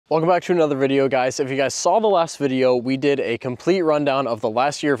Welcome back to another video, guys. If you guys saw the last video, we did a complete rundown of the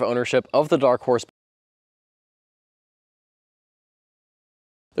last year of ownership of the Dark Horse.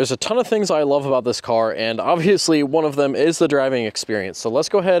 There's a ton of things I love about this car, and obviously one of them is the driving experience. So let's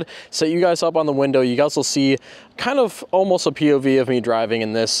go ahead, set you guys up on the window. You guys will see kind of almost a POV of me driving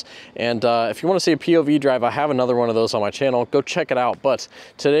in this. And if you want to see a POV drive, I have another one of those on my channel. Go check it out. But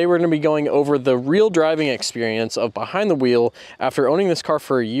today we're going to be going over the real driving experience of behind the wheel after owning this car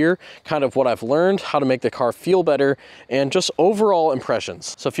for a year, kind of what I've learned, how to make the car feel better, and just overall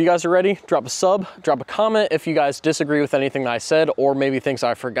impressions. So if you guys are ready, drop a sub, drop a comment if you guys disagree with anything that I said, or maybe things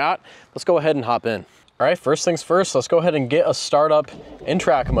I forgot. Let's go ahead and hop in. All right, first things first, let's go ahead and get a startup in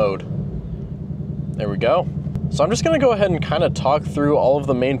track mode. There we go. So I'm just gonna go ahead and kind of talk through all of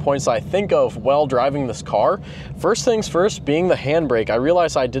the main points I think of while driving this car. First things first, being the handbrake. I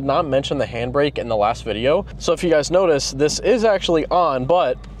realized I did not mention the handbrake in the last video. So if you guys notice, this is actually on,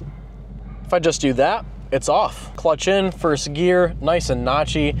 but if I just do that, it's off. Clutch in, first gear, nice and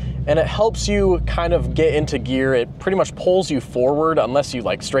notchy, and it helps you kind of get into gear. It pretty much pulls you forward. Unless you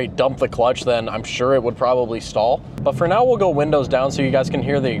like straight dump the clutch, then I'm sure it would probably stall. But for now, we'll go windows down so you guys can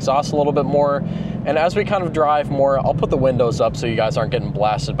hear the exhaust a little bit more. And as we kind of drive more, I'll put the windows up so you guys aren't getting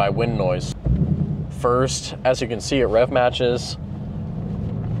blasted by wind noise. First, as you can see, it rev matches.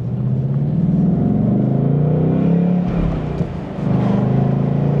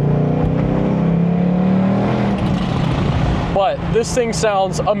 But this thing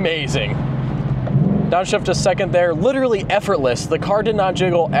sounds amazing. Downshift to second there, literally effortless. The car did not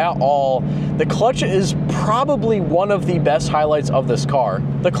jiggle at all. The clutch is probably one of the best highlights of this car.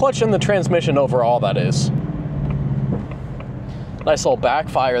 The clutch and the transmission overall, that is. Nice little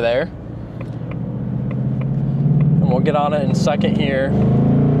backfire there. And we'll get on it in second here.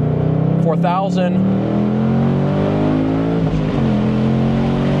 4,000.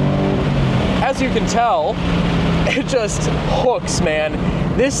 As you can tell, it just hooks, man.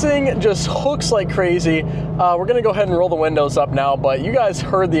 This thing just hooks like crazy. We're gonna go ahead and roll the windows up now, but you guys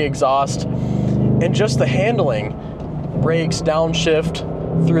heard the exhaust and just the handling. Brakes,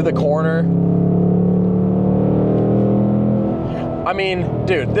 downshift through the corner. I mean,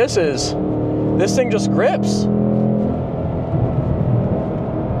 dude, this thing just grips.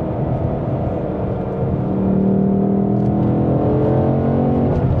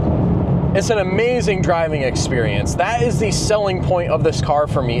 It's an amazing driving experience. That is the selling point of this car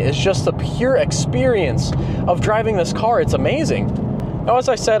for me, is just the pure experience of driving this car. It's amazing. Now, as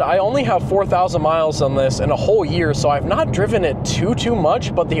I said, I only have 4,000 miles on this in a whole year, so I've not driven it too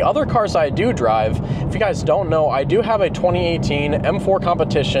much, but the other cars I do drive, if you guys don't know, I do have a 2018 M4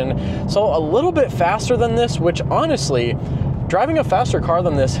 competition, so a little bit faster than this, which honestly, driving a faster car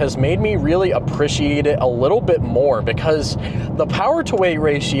than this has made me really appreciate it a little bit more, because the power to weight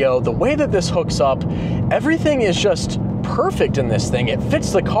ratio, the way that this hooks up, everything is just perfect in this thing. It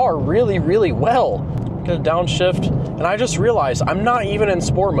fits the car really, really well. Get a downshift, and I just realized I'm not even in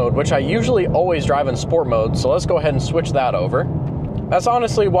sport mode, which I usually always drive in sport mode, so let's go ahead and switch that over. That's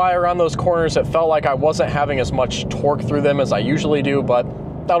honestly why around those corners it felt like I wasn't having as much torque through them as I usually do, but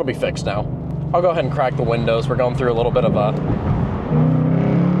that'll be fixed now. I'll go ahead and crack the windows. We're going through a little bit of a...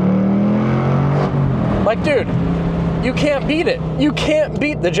 Like, dude, you can't beat it. You can't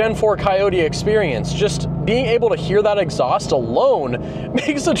beat the Gen 4 Coyote experience. Just being able to hear that exhaust alone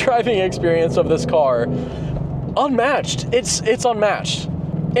makes the driving experience of this car unmatched. It's unmatched.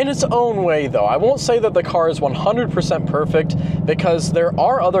 In its own way, though. I won't say that the car is 100% perfect, because there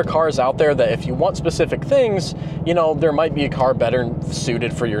are other cars out there that if you want specific things, you know, there might be a car better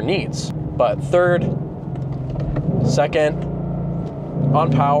suited for your needs. But third, second,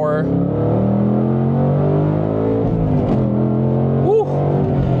 on power. Woo!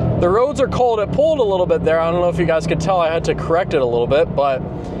 The roads are cold. It pulled a little bit there. I don't know if you guys could tell. I had to correct it a little bit, but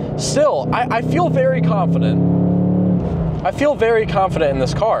still, I feel very confident. I feel very confident in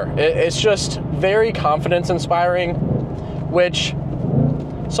this car. It's just very confidence-inspiring, which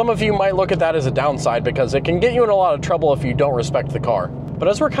some of you might look at that as a downside, because it can get you in a lot of trouble if you don't respect the car. But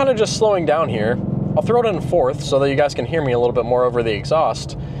as we're kind of just slowing down here, I'll throw it in fourth so that you guys can hear me a little bit more over the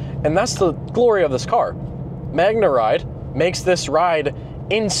exhaust. And that's the glory of this car. Magna Ride makes this ride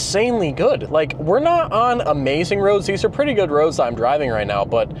insanely good. Like, we're not on amazing roads. These are pretty good roads that I'm driving right now,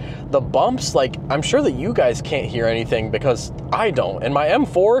 but the bumps, like, I'm sure that you guys can't hear anything because I don't. In my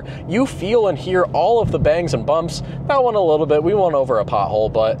M4, you feel and hear all of the bangs and bumps. That one a little bit. We went over a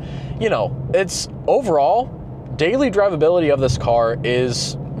pothole, but, you know, it's overall, daily drivability of this car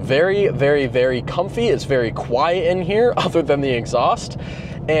is very, very, very comfy. It's very quiet in here other than the exhaust.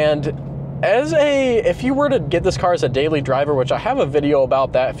 And if you were to get this car as a daily driver, which I have a video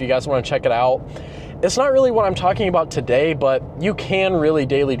about that if you guys want to check it out, it's not really what I'm talking about today, but you can really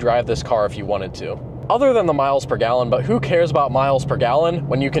daily drive this car if you wanted to. Other than the miles per gallon, but who cares about miles per gallon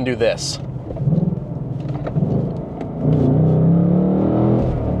when you can do this?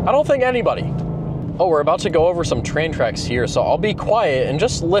 I don't think anybody. Oh, we're about to go over some train tracks here, so I'll be quiet and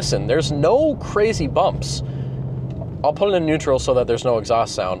just listen. There's no crazy bumps. I'll put it in neutral so that there's no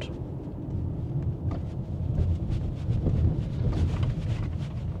exhaust sound.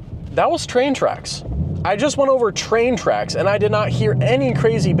 That was train tracks. I just went over train tracks and I did not hear any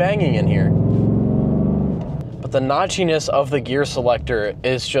crazy banging in here. But the notchiness of the gear selector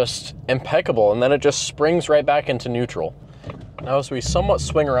is just impeccable, and then it just springs right back into neutral. Now as we somewhat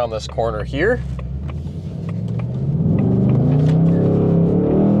swing around this corner here,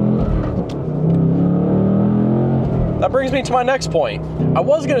 that brings me to my next point. I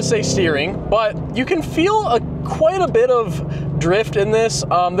was gonna say steering, but you can feel quite a bit of drift in this.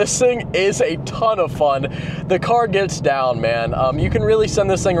 This thing is a ton of fun. The car gets down, man. You can really send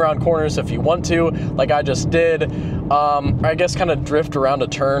this thing around corners if you want to, like I just did. I guess kind of drift around a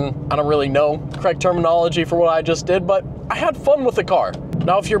turn. I don't really know correct terminology for what I just did, but I had fun with the car.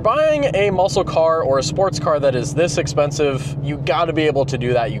 Now, if you're buying a muscle car or a sports car that is this expensive, you gotta be able to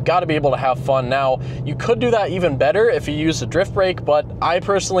do that. You gotta be able to have fun. Now, you could do that even better if you use a drift brake, but I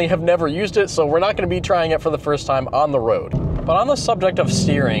personally have never used it, so we're not gonna be trying it for the first time on the road. But on the subject of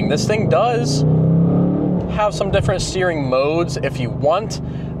steering, this thing does have some different steering modes if you want,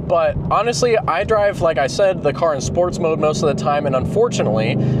 but honestly, I drive, like I said, the car in sports mode most of the time, and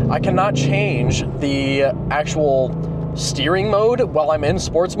unfortunately, I cannot change the actual steering mode while I'm in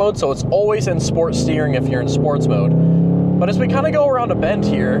sports mode, so it's always in sports steering if you're in sports mode. But as we kind of go around a bend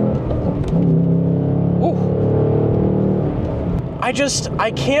here,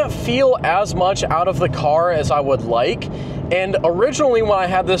 I can't feel as much out of the car as I would like. And originally when I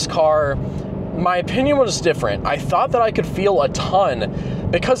had this car, my opinion was different. I thought that I could feel a ton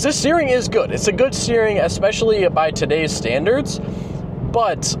because this steering is good. It's a good steering, especially by today's standards.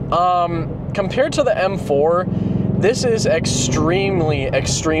 But compared to the M4, this is extremely,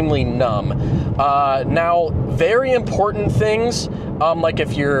 extremely numb. Now, very important things, like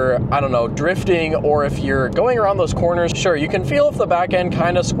if you're, I don't know, drifting or if you're going around those corners, sure, you can feel if the back end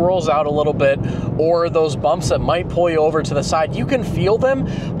kind of squirrels out a little bit, or those bumps that might pull you over to the side, you can feel them,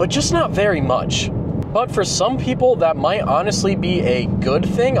 but just not very much. But for some people, that might honestly be a good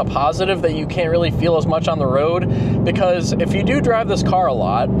thing, a positive, that you can't really feel as much on the road, because if you do drive this car a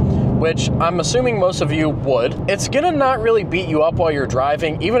lot, which I'm assuming most of you would, it's gonna not really beat you up while you're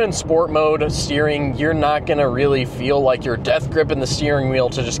driving. Even in sport mode steering, you're not gonna really feel like you're death gripping the steering wheel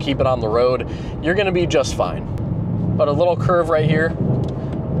to just keep it on the road. You're gonna be just fine. But a little curve right here,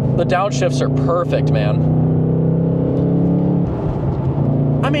 the downshifts are perfect, man.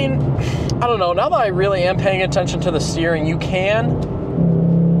 I mean, I don't know, now that I really am paying attention to the steering, you can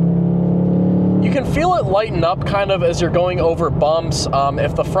feel it lighten up kind of as you're going over bumps.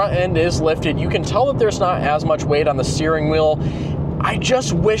 If the front end is lifted, you can tell that there's not as much weight on the steering wheel. I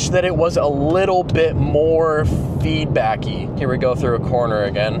just wish that it was a little bit more feedbacky. Here we go through a corner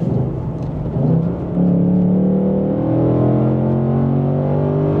again.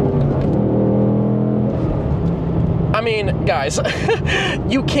 I mean, guys,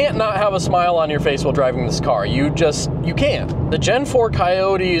 you can't not have a smile on your face while driving this car. You can't. The Gen 4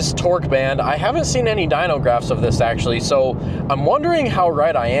 Coyote's torque band, I haven't seen any dyno graphs of this actually, so I'm wondering how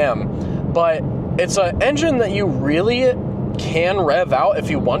right I am, but it's an engine that you really can rev out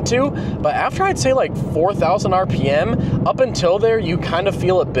if you want to, but after I'd say like 4,000 RPM, up until there, you kind of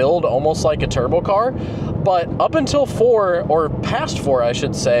feel it build almost like a turbo car, but up until 4, or past 4, I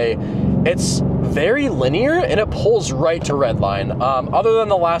should say, it's very linear and it pulls right to redline. Other than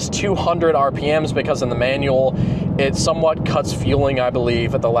the last 200 RPMs, because in the manual, it somewhat cuts fueling, I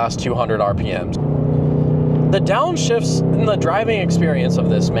believe, at the last 200 RPMs. The downshifts in the driving experience of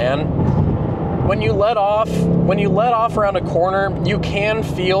this, man, when you let off around a corner, you can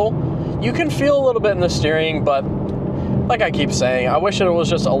feel a little bit in the steering, but like I keep saying, I wish it was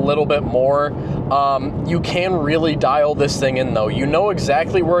just a little bit more. You can really dial this thing in though. You know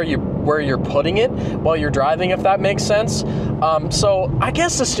exactly where you're putting it while you're driving, if that makes sense. So I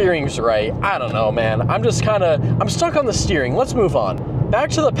guess the steering's right. I don't know, man. I'm stuck on the steering. Let's move on. Back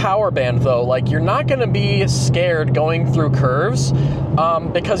to the power band though, like you're not gonna be scared going through curves,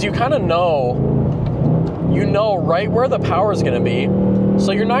 because you kind of know right where the power is gonna be.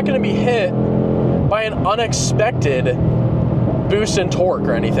 So you're not gonna be hit by an unexpected boost in torque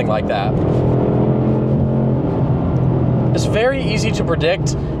or anything like that. It's very easy to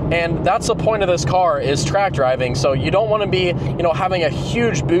predict, and that's the point of this car, is track driving. So you don't want to be, you know, having a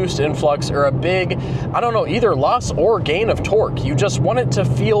huge boost influx or a big, I don't know, either loss or gain of torque. You just want it to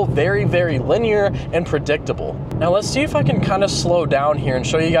feel very, very linear and predictable. Now let's see if I can kind of slow down here and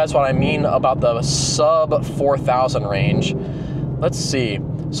show you guys what I mean about the sub 4,000 range. Let's see.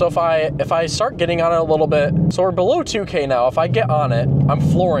 So if I start getting on it a little bit, so we're below 2K now. If I get on it, I'm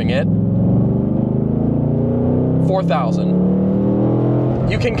flooring it. 4,000.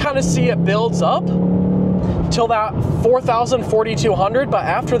 You can kind of see it builds up till that 4,000, 4,200, but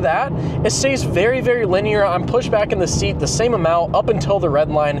after that, it stays very, very linear. I'm pushed back in the seat the same amount up until the red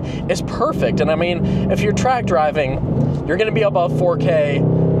line is perfect. And I mean, if you're track driving, you're gonna be above 4K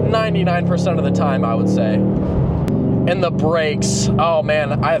 99% of the time, I would say. And the brakes, oh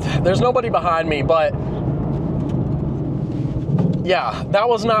man, there's nobody behind me, but yeah, that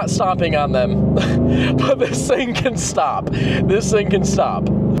was not stopping on them. But this thing can stop. This thing can stop.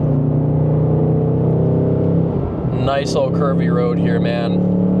 Nice little curvy road here,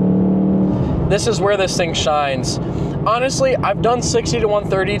 man. This is where this thing shines. Honestly, I've done 60 to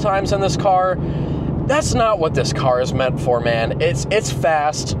 130 times in this car. That's not what this car is meant for, man. It's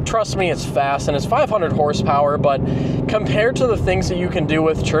fast. Trust me, it's fast, and it's 500 horsepower, but compared to the things that you can do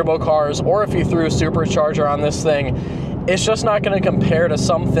with turbo cars, or if you threw a supercharger on this thing, it's just not going to compare to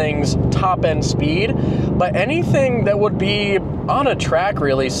some things top end speed, but anything that would be on a track,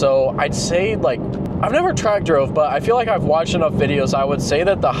 really. So I'd say, like, I've never track drove, but I feel like I've watched enough videos. I would say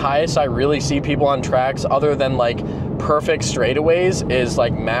that the highest I really see people on tracks, other than like perfect straightaways, is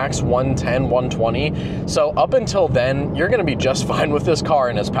like max 110, 120. So up until then, you're going to be just fine with this car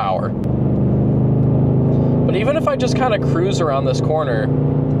and its power. But even if I just kind of cruise around this corner,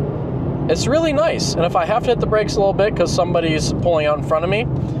 it's really nice. And if I have to hit the brakes a little bit because somebody's pulling out in front of me,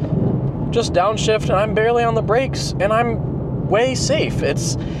 just downshift and I'm barely on the brakes and I'm way safe.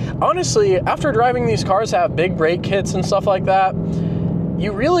 It's honestly, after driving these cars that have big brake kits and stuff like that,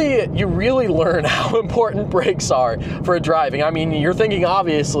 you really learn how important brakes are for driving. I mean, you're thinking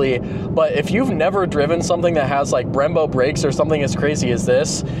obviously, but if you've never driven something that has like Brembo brakes or something as crazy as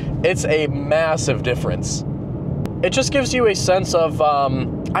this, it's a massive difference. It just gives you a sense of,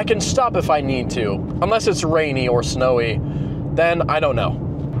 I can stop if I need to. Unless it's rainy or snowy, then I don't know.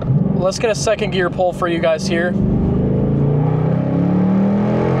 Let's get a second gear pull for you guys here.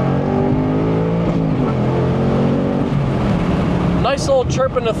 Nice little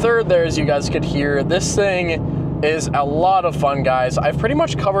chirp in the third there, as you guys could hear. This thing is a lot of fun, guys. I've pretty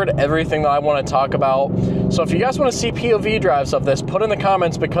much covered everything that I want to talk about. So if you guys want to see POV drives of this, put in the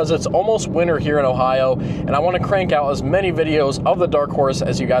comments, because it's almost winter here in Ohio, and I want to crank out as many videos of the Dark Horse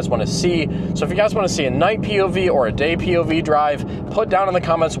as you guys want to see. So if you guys want to see a night POV or a day POV drive, put down in the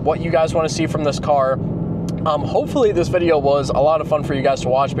comments what you guys want to see from this car. Hopefully this video was a lot of fun for you guys to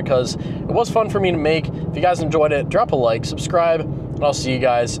watch, because it was fun for me to make. If you guys enjoyed it, drop a like, subscribe, and I'll see you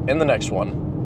guys in the next one.